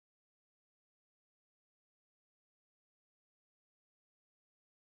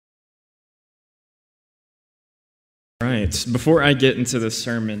All right, before I get into the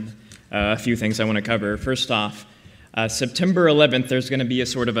sermon, a few things I want to cover. First off, September 11th, there's going to be a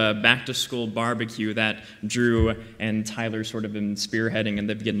sort of a back-to-school barbecue that Drew and Tyler sort of been spearheading, and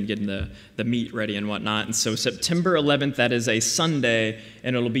they've been getting the meat ready and whatnot. And so September 11th, that is a Sunday,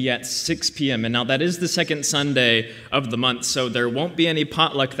 and it'll be at 6 p.m. And now that is the second Sunday of the month, so there won't be any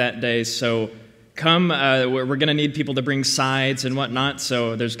potluck that day. So come, we're going to need people to bring sides and whatnot.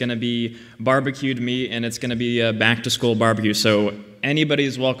 So there's going to be barbecued meat, and it's going to be a back-to-school barbecue. So anybody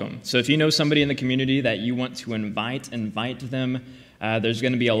is welcome. So if you know somebody in the community that you want to invite them. There's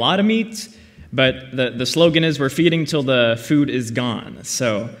going to be a lot of meat, but the slogan is, we're feeding till the food is gone.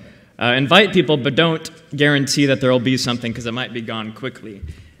 So invite people, but don't guarantee that there will be something, because it might be gone quickly.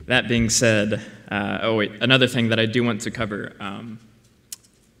 That being said, another thing that I do want to cover.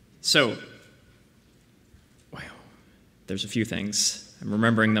 There's a few things. I'm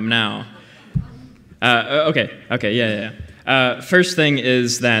remembering them now. First thing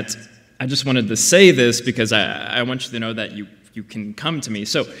is that I just wanted to say this because I want you to know that you can come to me.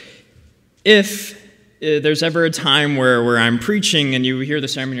 So if there's ever a time where I'm preaching and you hear the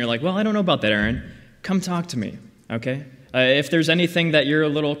sermon, you're like, well, I don't know about that, Aaron, come talk to me, okay? If there's anything that you're a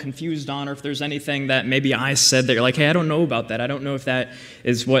little confused on, or if there's anything that maybe I said that you're like, hey, I don't know about that, I don't know if that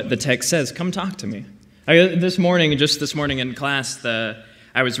is what the text says, come talk to me. This morning in class,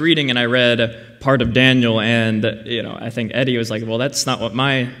 I was reading and I read part of Daniel, and I think Eddie was like, well, that's not what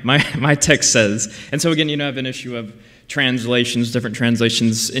my text says. And so again, I have an issue of translations, different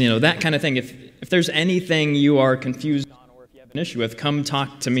translations, and that kind of thing. If there's anything you are confused on, or if you have an issue with, come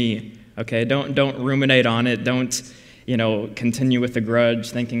talk to me, okay? Don't ruminate on it. Don't continue with the grudge,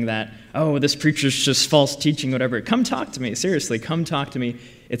 thinking that, oh, this preacher's just false teaching, whatever. Come talk to me. Seriously, come talk to me.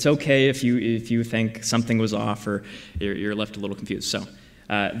 It's okay if you think something was off or you're left a little confused. So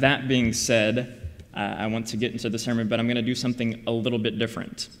that being said, I want to get into the sermon, but I'm going to do something a little bit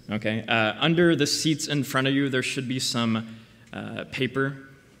different, okay? Under the seats in front of you, there should be some paper.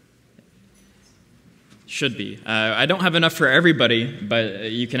 Should be. I don't have enough for everybody,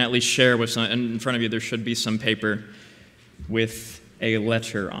 but you can at least share with some. In front of you, there should be some paper with a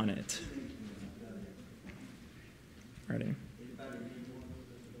letter on it. Ready?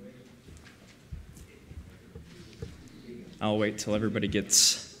 I'll wait till everybody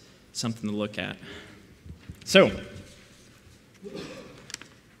gets something to look at. So,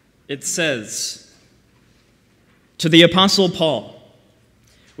 it says, to the Apostle Paul,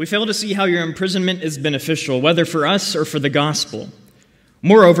 we fail to see how your imprisonment is beneficial, whether for us or for the gospel.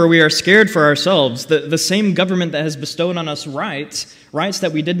 Moreover, we are scared for ourselves. The same government that has bestowed on us rights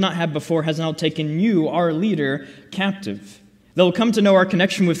that we did not have before, has now taken you, our leader, captive. They'll come to know our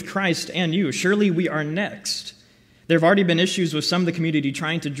connection with Christ and you. Surely we are next. There have already been issues with some of the community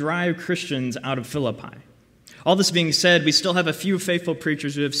trying to drive Christians out of Philippi. All this being said, we still have a few faithful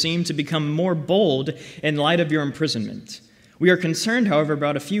preachers who have seemed to become more bold in light of your imprisonment. We are concerned, however,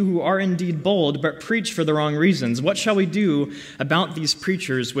 about a few who are indeed bold, but preach for the wrong reasons. What shall we do about these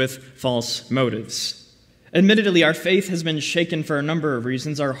preachers with false motives? Admittedly, our faith has been shaken for a number of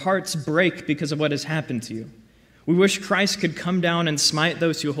reasons. Our hearts break because of what has happened to you. We wish Christ could come down and smite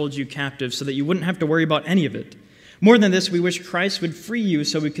those who hold you captive so that you wouldn't have to worry about any of it. More than this, we wish Christ would free you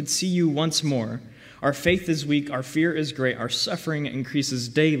so we could see you once more. Our faith is weak, our fear is great, our suffering increases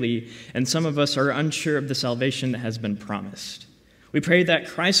daily, and some of us are unsure of the salvation that has been promised. We pray that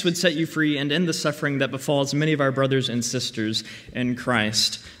Christ would set you free and end the suffering that befalls many of our brothers and sisters in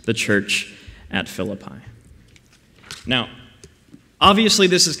Christ, the church at Philippi. Now, obviously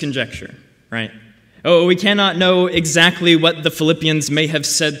this is conjecture, right? Oh, we cannot know exactly what the Philippians may have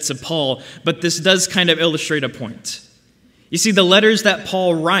said to Paul, but this does kind of illustrate a point. You see, the letters that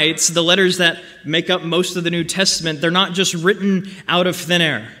Paul writes, the letters that make up most of the New Testament, they're not just written out of thin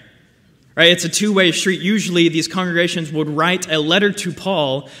air, right? It's a two-way street. Usually, these congregations would write a letter to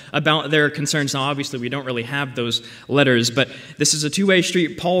Paul about their concerns. Now, obviously, we don't really have those letters, but this is a two-way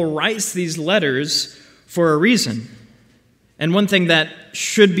street. Paul writes these letters for a reason. And one thing that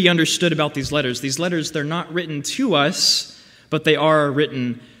should be understood about these letters, they're not written to us, but they are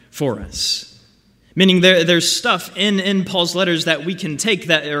written for us. Meaning there's stuff in Paul's letters that we can take,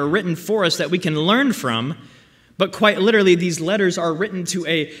 that are written for us, that we can learn from, but quite literally, these letters are written to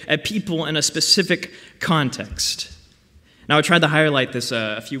a people in a specific context. Now, I tried to highlight this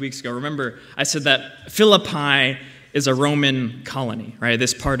a few weeks ago. Remember, I said that Philippi is a Roman colony, right?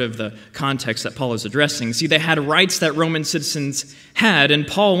 This part of the context that Paul is addressing. See, they had rights that Roman citizens had, and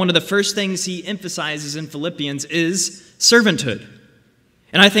Paul, one of the first things he emphasizes in Philippians is servanthood.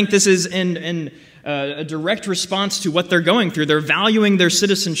 And I think this is in a direct response to what they're going through. They're valuing their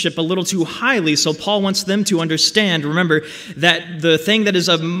citizenship a little too highly, so Paul wants them to understand, remember, that the thing that is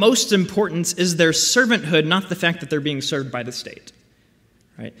of most importance is their servanthood, not the fact that they're being served by the state.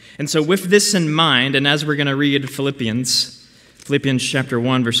 Right? And so with this in mind, and as we're going to read Philippians chapter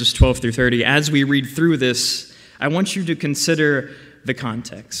 1, verses 12 through 30, as we read through this, I want you to consider the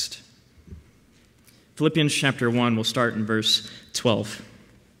context. Philippians chapter 1, we'll start in verse 12.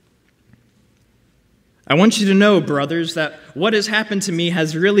 I want you to know, brothers, that what has happened to me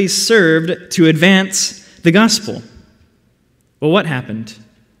has really served to advance the gospel. Well, what happened?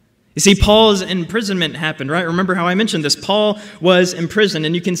 You see, Paul's imprisonment happened, right? Remember how I mentioned this. Paul was imprisoned,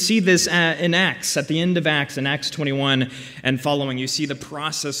 and you can see this in Acts, at the end of Acts, in Acts 21 and following. You see the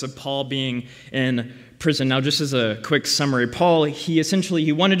process of Paul being in prison. Now, just as a quick summary, Paul, he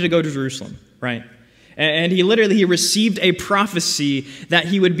wanted to go to Jerusalem, right? And he received a prophecy that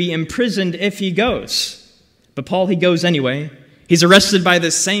he would be imprisoned if he goes. But Paul, he goes anyway. He's arrested by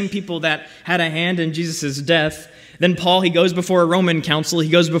the same people that had a hand in Jesus' death. Then Paul, he goes before a Roman council. He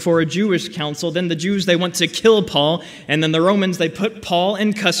goes before a Jewish council. Then the Jews, they want to kill Paul. And then the Romans, they put Paul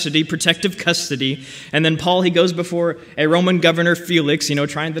in custody, protective custody. And then Paul, he goes before a Roman governor, Felix,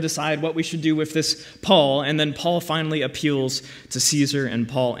 trying to decide what we should do with this Paul. And then Paul finally appeals to Caesar, and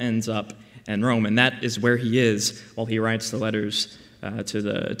Paul ends up in Rome. And that is where he is while he writes the letters to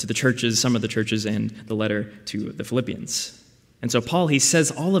the churches, some of the churches, and the letter to the Philippians. And so Paul, he says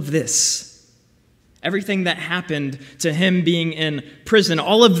all of this. Everything that happened to him being in prison,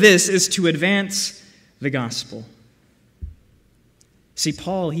 all of this is to advance the gospel. See,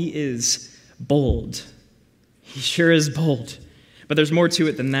 Paul, he is bold. He sure is bold. But there's more to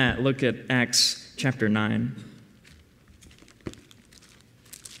it than that. Look at Acts chapter 9.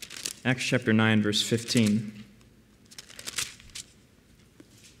 Acts chapter 9, verse 15.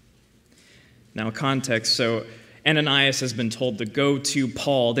 Now, context, so Ananias has been told to go to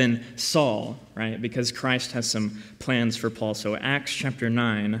Paul, then Saul, right? Because Christ has some plans for Paul. So Acts chapter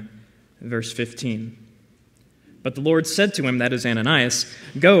 9, verse 15. But the Lord said to him, that is Ananias,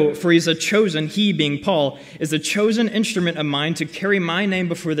 go, for he being Paul, is a chosen instrument of mine to carry my name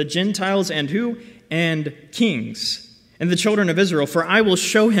before the Gentiles and who? And kings, and the children of Israel. For I will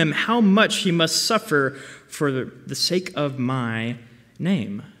show him how much he must suffer for the sake of my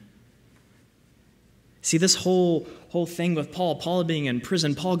name. See, this whole thing with Paul being in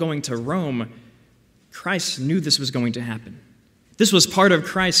prison, Paul going to Rome, Christ knew this was going to happen. This was part of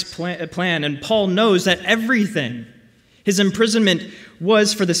Christ's plan, and Paul knows that everything, his imprisonment,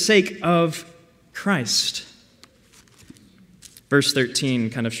 was for the sake of Christ. Verse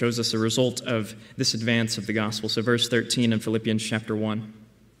 13 kind of shows us a result of this advance of the gospel. So verse 13 in Philippians chapter 1.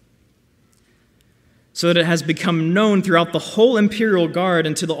 So that it has become known throughout the whole imperial guard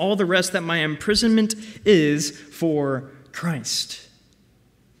and to all the rest that my imprisonment is for Christ.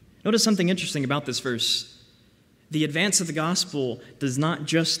 Notice something interesting about this verse. The advance of the gospel does not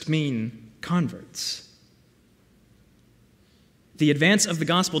just mean converts. The advance of the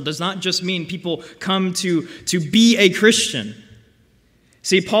gospel does not just mean people come to be a Christian.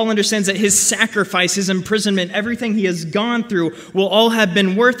 See, Paul understands that his sacrifice, his imprisonment, everything he has gone through will all have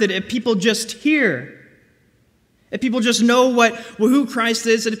been worth it if people just hear. If people just know who Christ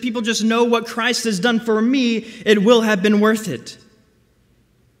is, and if people just know what Christ has done for me, it will have been worth it.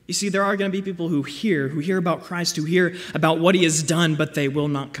 You see, there are going to be people who hear about Christ, who hear about what he has done, but they will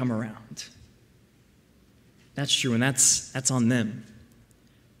not come around. That's true, and that's on them.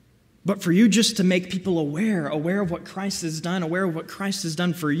 But for you just to make people aware of what Christ has done, aware of what Christ has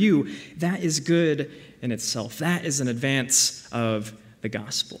done for you, that is good in itself. That is an advance of the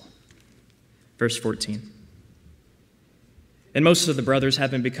gospel. Verse 14. And most of the brothers,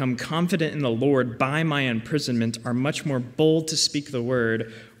 having become confident in the Lord by my imprisonment, are much more bold to speak the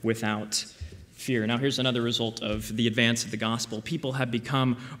word without fear. Now, here's another result of the advance of the gospel. People have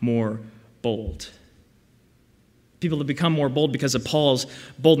become more bold. People have become more bold because of Paul's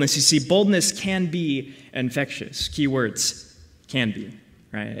boldness. You see, boldness can be infectious. Key words, can be,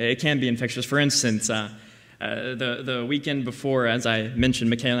 right? It can be infectious. For instance, the weekend before, as I mentioned,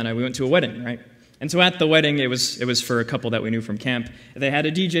 Michaela and I, we went to a wedding, right? And so at the wedding, it was for a couple that we knew from camp. They had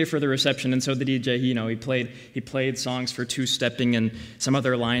a DJ for the reception, and so the DJ, he played songs for two-stepping and some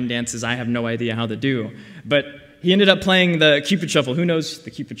other line dances I have no idea how to do. But he ended up playing the Cupid Shuffle. Who knows the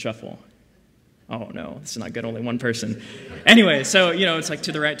Cupid Shuffle? Oh no, this is not good, only one person. Anyway, so, it's like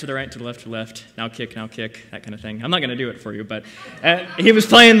to the right, to the right, to the left, now kick, that kind of thing. I'm not going to do it for you, but he was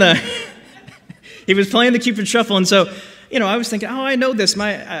playing the Cupid Shuffle, and so I was thinking, I know this.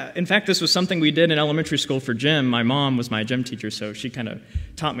 In fact, this was something we did in elementary school for gym. My mom was my gym teacher, so she kind of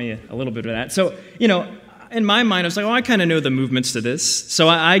taught me a little bit of that. So, in my mind, I was like, I kind of know the movements to this. So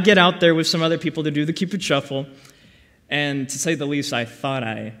I get out there with some other people to do the Cupid Shuffle. And to say the least, I thought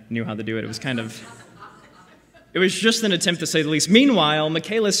I knew how to do it. It was just an attempt to say the least. Meanwhile,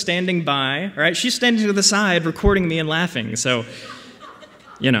 Michaela's standing by, right? She's standing to the side, recording me and laughing. So,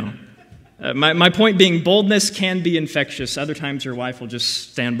 my point being, boldness can be infectious. Other times your wife will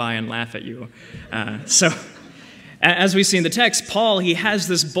just stand by and laugh at you. As we see in the text, Paul, he has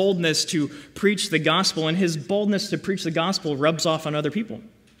this boldness to preach the gospel, and his boldness to preach the gospel rubs off on other people.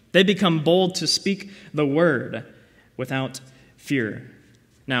 They become bold to speak the word without fear.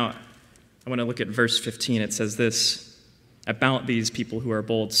 Now, I want to look at verse 15. It says this about these people who are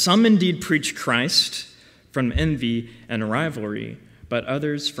bold. Some indeed preach Christ from envy and rivalry, but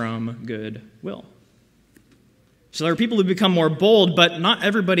others from good will. So there are people who become more bold, but not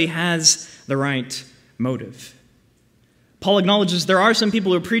everybody has the right motive. Paul acknowledges there are some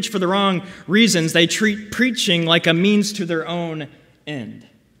people who preach for the wrong reasons. They treat preaching like a means to their own end.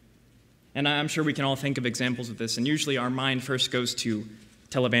 And I'm sure we can all think of examples of this, and usually our mind first goes to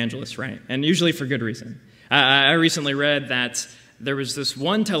televangelists, right? And usually for good reason. I recently read that there was this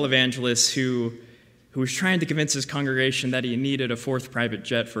one televangelist who was trying to convince his congregation that he needed a fourth private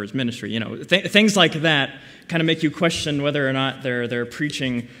jet for his ministry. Things like that kind of make you question whether or not they're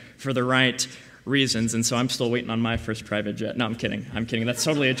preaching for the right reasons. And so I'm still waiting on my first private jet. No, I'm kidding. That's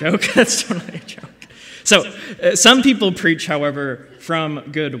totally a joke. That's totally a joke. So some people preach, however,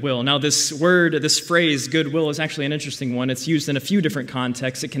 from goodwill. Now this phrase, goodwill, is actually an interesting one. It's used in a few different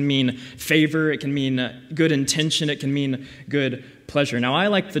contexts. It can mean favor, it can mean good intention, it can mean good pleasure. Now I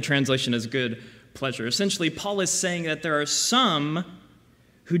like the translation as good pleasure. Essentially, Paul is saying that there are some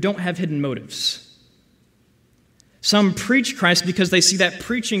who don't have hidden motives. Some preach Christ because they see that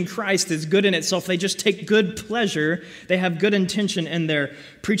preaching Christ is good in itself. They just take good pleasure. They have good intention in their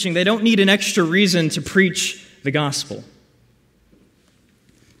preaching. They don't need an extra reason to preach the gospel.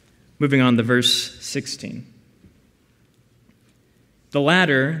 Moving on to verse 16. The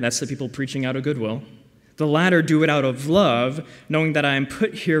latter, that's the people preaching out of goodwill, the latter do it out of love, knowing that I am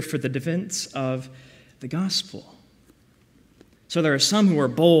put here for the defense of the gospel. So there are some who are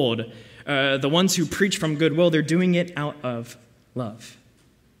bold. The ones who preach from goodwill, they're doing it out of love.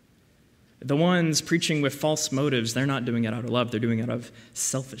 The ones preaching with false motives, they're not doing it out of love. They're doing it out of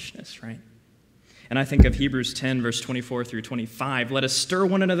selfishness, right? And I think of Hebrews 10, verse 24 through 25. Let us stir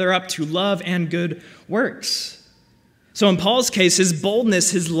one another up to love and good works. So in Paul's case, his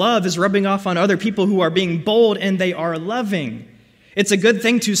boldness, his love is rubbing off on other people who are being bold and they are loving. It's a good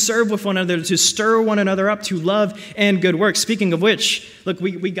thing to serve with one another, to stir one another up to love and good works. Speaking of which, look,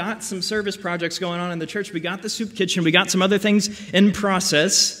 we got some service projects going on in the church. We got the soup kitchen. We got some other things in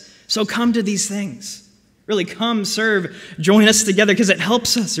process. So come to these things. Really come, serve, join us together because it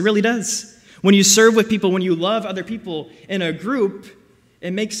helps us. It really does. When you serve with people, when you love other people in a group,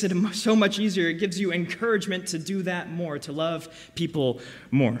 it makes it so much easier. It gives you encouragement to do that more, to love people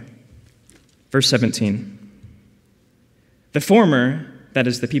more. Verse 17. The former, that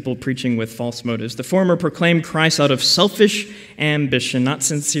is the people preaching with false motives, the former proclaim Christ out of selfish ambition, not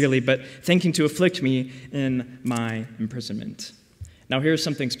sincerely, but thinking to afflict me in my imprisonment. Now here's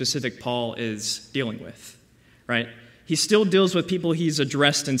something specific Paul is dealing with, right? He still deals with people he's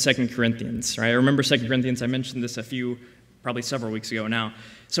addressed in 2 Corinthians, right? I remember 2 Corinthians, I mentioned this probably several weeks ago now.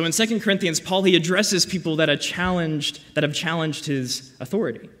 So in 2 Corinthians, Paul, he addresses people that have challenged his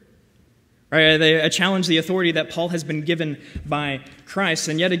authority. Right, they challenge the authority that Paul has been given by Christ.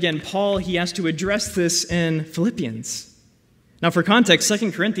 And yet again, Paul, he has to address this in Philippians. Now for context,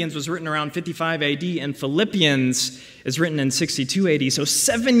 2 Corinthians was written around 55 AD, and Philippians is written in 62 AD. So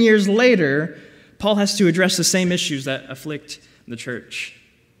 7 years later, Paul has to address the same issues that afflict the church.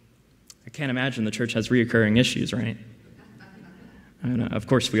 I can't imagine the church has reoccurring issues, right? And of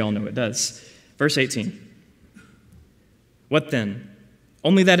course, we all know it does. Verse 18. What then?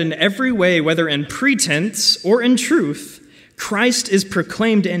 Only that in every way, whether in pretense or in truth, Christ is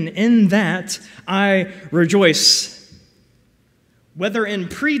proclaimed, and in that I rejoice. Whether in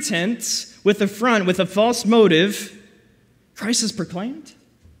pretense, with a front, with a false motive, Christ is proclaimed?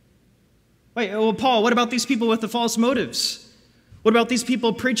 Wait, well, Paul, what about these people with the false motives? What about these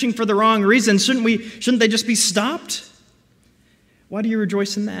people preaching for the wrong reasons? Shouldn't they just be stopped? Why do you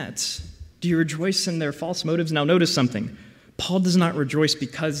rejoice in that? Do you rejoice in their false motives? Now notice something. Paul does not rejoice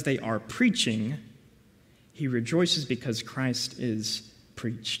because they are preaching. He rejoices because Christ is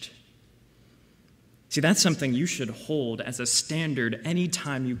preached. See, that's something you should hold as a standard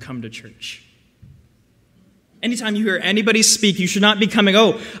anytime you come to church. Anytime you hear anybody speak, you should not be coming,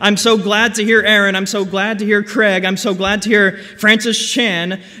 oh, I'm so glad to hear Aaron. I'm so glad to hear Craig. I'm so glad to hear Francis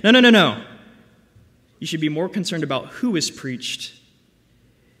Chan. No. You should be more concerned about who is preached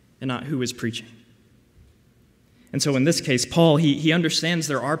and not who is preaching. And so in this case, Paul, he understands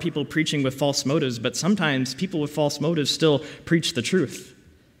there are people preaching with false motives, but sometimes people with false motives still preach the truth.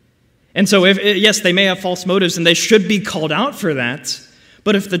 And so, yes, they may have false motives, and they should be called out for that.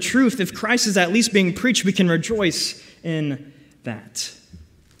 But if Christ is at least being preached, we can rejoice in that.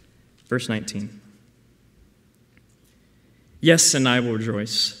 Verse 19. Yes, and I will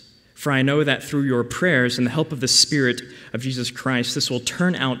rejoice, for I know that through your prayers and the help of the Spirit of Jesus Christ, this will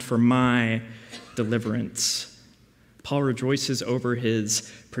turn out for my deliverance. Paul rejoices over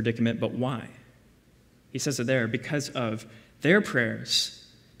his predicament, but why? He says it there, because of their prayers,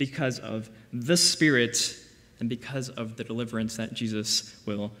 because of the Spirit, and because of the deliverance that Jesus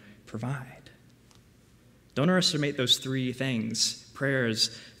will provide. Don't underestimate those three things: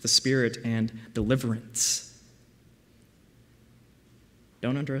 prayers, the Spirit, and deliverance.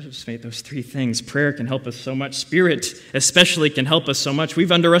 Don't underestimate those three things. Prayer can help us so much. Spirit especially can help us so much.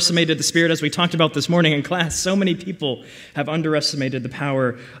 We've underestimated the Spirit, as we talked about this morning in class. So many people have underestimated the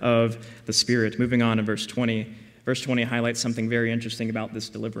power of the Spirit. Moving on in verse 20. Verse 20 highlights something very interesting about this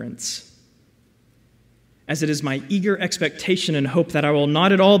deliverance. As it is my eager expectation and hope that I will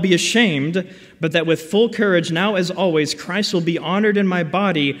not at all be ashamed, but that with full courage, now as always, Christ will be honored in my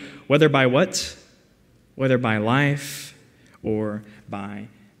body, whether by what? Whether by life or by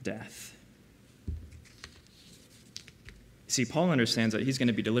death. See, Paul understands that he's going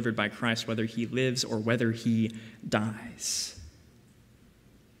to be delivered by Christ whether he lives or whether he dies.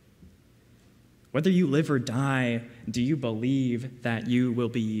 Whether you live or die, do you believe that you will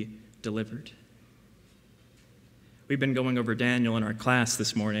be delivered? We've been going over Daniel in our class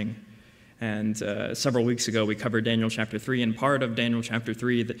this morning, and several weeks ago we covered Daniel chapter 3, and part of Daniel chapter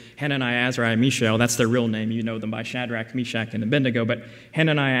 3, Hananiah, Azariah, Mishael, that's their real name. You know them by Shadrach, Meshach, and Abednego, but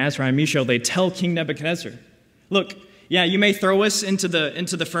Hananiah, Azariah, Mishael, they tell King Nebuchadnezzar, look, yeah, you may throw us into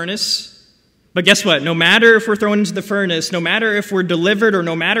the furnace, but guess what? No matter if we're thrown into the furnace, no matter if we're delivered, or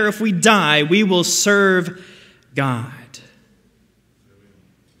no matter if we die, we will serve God.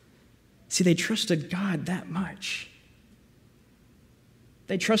 See, they trusted God that much.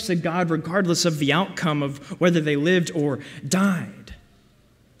 They trusted God regardless of the outcome of whether they lived or died.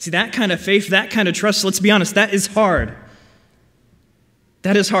 See, that kind of faith, that kind of trust, let's be honest, that is hard.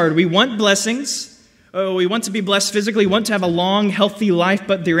 That is hard. We want blessings. We want to be blessed physically, want to have a long, healthy life,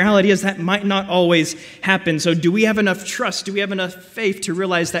 but the reality is that might not always happen. So do we have enough trust? Do we have enough faith to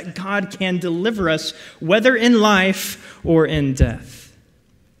realize that God can deliver us, whether in life or in death?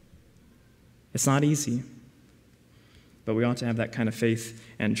 It's not easy. But we ought to have that kind of faith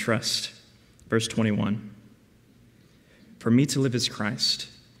and trust. Verse 21. For me to live is Christ,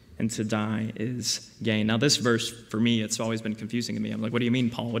 and to die is gain. Now this verse, for me, it's always been confusing to me. I'm like, what do you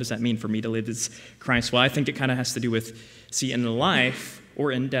mean, Paul? What does that mean, for me to live is Christ? Well, I think it kind of has to do with, see, in life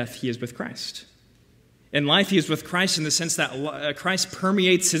or in death, he is with Christ. In life, he is with Christ in the sense that Christ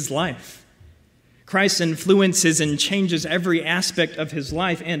permeates his life. Christ influences and changes every aspect of his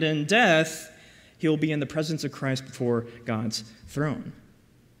life. And in death, he'll be in the presence of Christ before God's throne.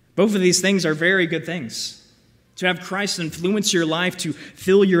 Both of these things are very good things. To have Christ influence your life, to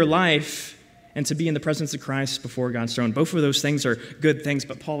fill your life, and to be in the presence of Christ before God's throne. Both of those things are good things,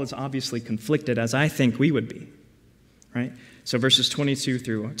 but Paul is obviously conflicted, as I think we would be. Right? So verses 22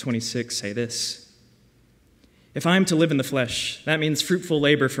 through 26 say this. If I am to live in the flesh, that means fruitful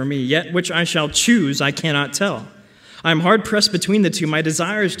labor for me, yet which I shall choose I cannot tell. I am hard-pressed between the two. My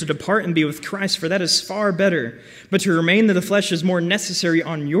desire is to depart and be with Christ, for that is far better. But to remain in the flesh is more necessary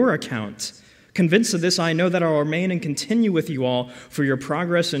on your account. Convinced of this, I know that I will remain and continue with you all for your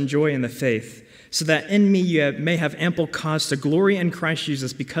progress and joy in the faith, so that in me you may have ample cause to glory in Christ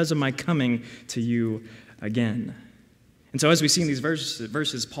Jesus because of my coming to you again. And so as we see in these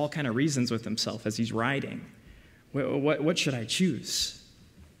verses, Paul kind of reasons with himself as he's writing. What should I choose?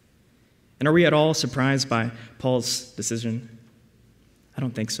 And are we at all surprised by Paul's decision? I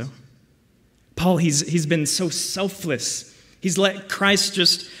don't think so. Paul, he's been so selfless. He's let Christ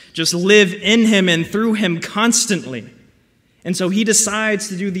just live in him and through him constantly. And so he decides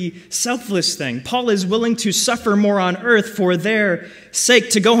to do the selfless thing. Paul is willing to suffer more on earth for their sake,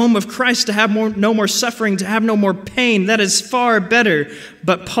 to go home with Christ, to have no more suffering, to have no more pain. That is far better.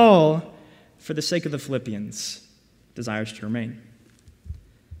 But Paul, for the sake of the Philippians, desires to remain.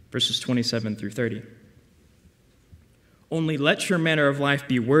 Verses 27 through 30. Only let your manner of life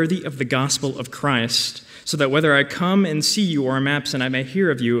be worthy of the gospel of Christ, so that whether I come and see you or am absent, I may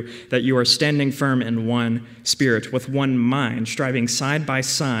hear of you that you are standing firm in one spirit, with one mind, striving side by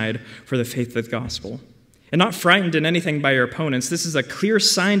side for the faith of the gospel. And not frightened in anything by your opponents. This is a clear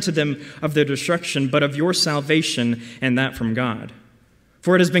sign to them of their destruction, but of your salvation, and that from God.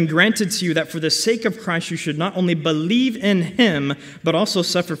 For it has been granted to you that for the sake of Christ you should not only believe in him, but also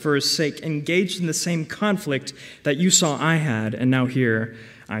suffer for his sake, engaged in the same conflict that you saw I had, and now here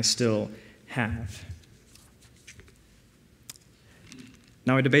I still have.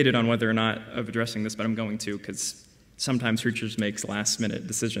 Now, I debated on whether or not of addressing this, but I'm going to, because sometimes preachers make last-minute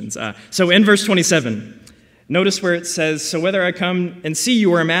decisions. So in verse 27, notice where it says, so whether I come and see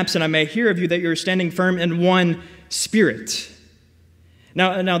you or am absent, I may hear of you that you're standing firm in one spirit.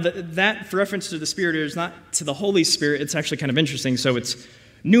 Now that reference to the Spirit is not to the Holy Spirit. It's actually kind of interesting. So it's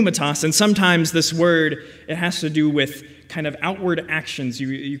pneumatos, and sometimes this word, it has to do with kind of outward actions.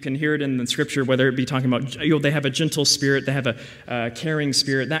 You can hear it in the Scripture, whether it be talking about, they have a gentle spirit, they have a caring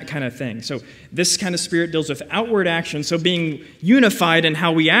spirit, that kind of thing. So this kind of spirit deals with outward action, so being unified in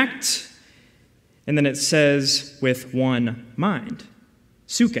how we act. And then it says, with one mind,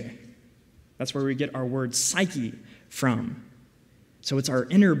 suke. That's where we get our word psyche from. So it's our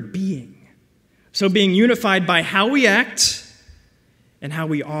inner being. So being unified by how we act and how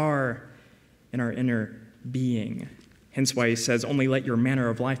we are in our inner being. Hence why he says, only let your manner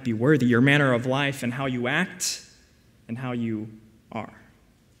of life be worthy. Your manner of life and how you act and how you are.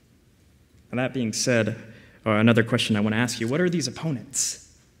 And that being said, another question I want to ask you, what are these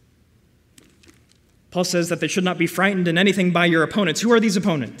opponents? Paul says that they should not be frightened in anything by your opponents. Who are these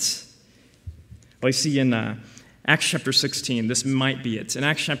opponents? Well, you see in Acts chapter 16, this might be it. In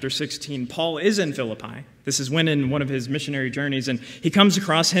Acts chapter 16, Paul is in Philippi. This is when in one of his missionary journeys, and he comes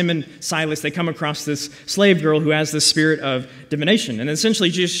across, him and Silas, they come across this slave girl who has this spirit of divination. And essentially,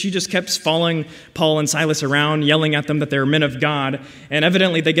 she just kept following Paul and Silas around, yelling at them that they were men of God. And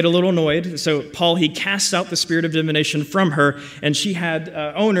evidently, they get a little annoyed. So Paul, he casts out the spirit of divination from her, and she had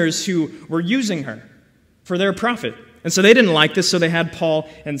owners who were using her for their profit. And so they didn't like this, so they had Paul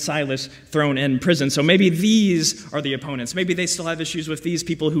and Silas thrown in prison. So maybe these are the opponents. Maybe they still have issues with these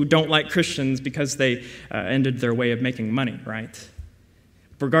people who don't like Christians because they ended their way of making money, right?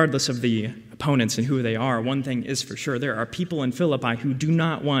 Regardless of the opponents and who they are, one thing is for sure. There are people in Philippi who do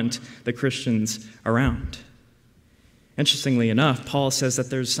not want the Christians around. Interestingly enough, Paul says that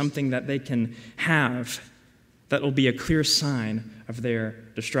there's something that they can have that will be a clear sign of their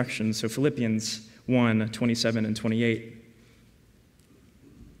destruction. So Philippians 1, 27 and 28.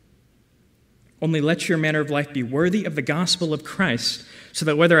 Only let your manner of life be worthy of the gospel of Christ, so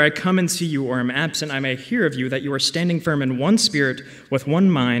that whether I come and see you or am absent, I may hear of you that you are standing firm in one spirit, with one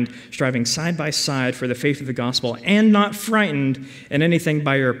mind, striving side by side for the faith of the gospel, and not frightened in anything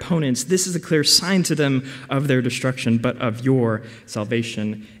by your opponents. This is a clear sign to them of their destruction, but of your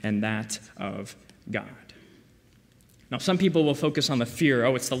salvation and that of God. Now, some people will focus on the fear.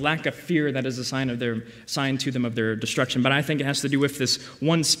 Oh, it's the lack of fear that is a sign to them of their destruction. But I think it has to do with this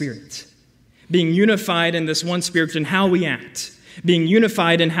one spirit. Being unified in this one spirit in how we act. Being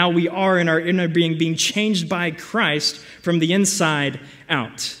unified in how we are in our inner being changed by Christ from the inside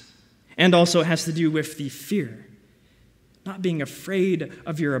out. And also it has to do with the fear. Not being afraid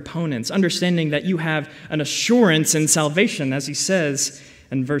of your opponents. Understanding that you have an assurance in salvation, as he says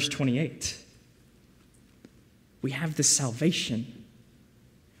in verse 28. We have this salvation.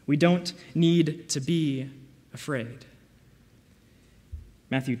 We don't need to be afraid.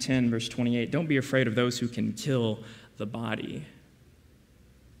 Matthew 10, verse 28, don't be afraid of those who can kill the body.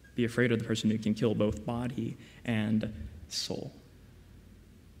 Be afraid of the person who can kill both body and soul.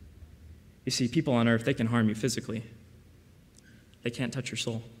 You see, people on earth, they can harm you physically. They can't touch your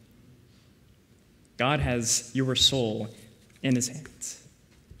soul. God has your soul in his hands.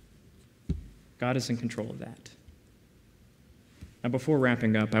 God is in control of that. Now, before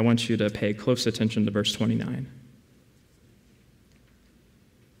wrapping up, I want you to pay close attention to verse 29.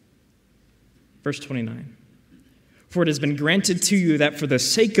 Verse 29. For it has been granted to you that for the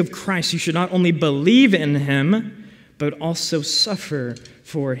sake of Christ you should not only believe in him, but also suffer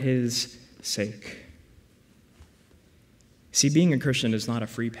for his sake. See, being a Christian is not a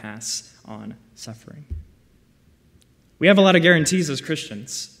free pass on suffering. We have a lot of guarantees as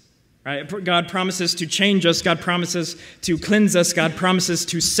Christians. Right? God promises to change us. God promises to cleanse us. God promises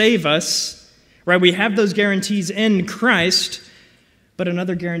to save us. Right? We have those guarantees in Christ, but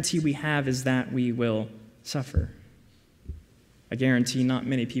another guarantee we have is that we will suffer. A guarantee not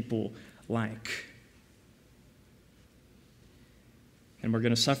many people like. And we're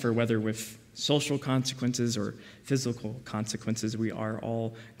going to suffer whether with social consequences or physical consequences, we are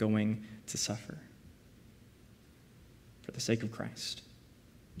all going to suffer for the sake of Christ,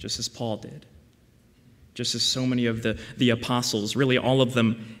 just as Paul did, just as so many of the apostles, really all of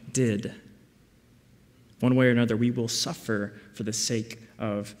them, did. One way or another, we will suffer for the sake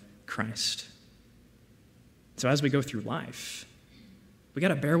of Christ. So as we go through life, we got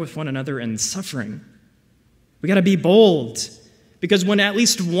to bear with one another in suffering. We got to be bold, because when at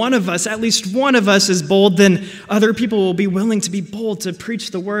least one of us is bold, then other people will be willing to be bold, to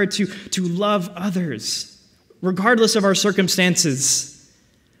preach the word, to love others, regardless of our circumstances.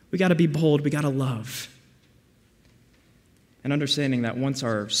 We got to be bold. We got to love. And understanding that once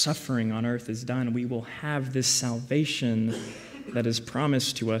our suffering on earth is done, we will have this salvation that is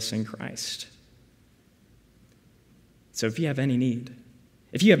promised to us in Christ. So if you have any need,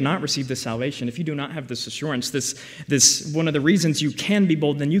 if you have not received this salvation, if you do not have this assurance, this one of the reasons you can be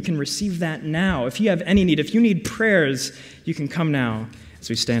bold, then you can receive that now. If you have any need, if you need prayers, you can come now as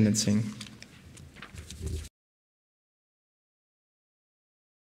we stand and sing.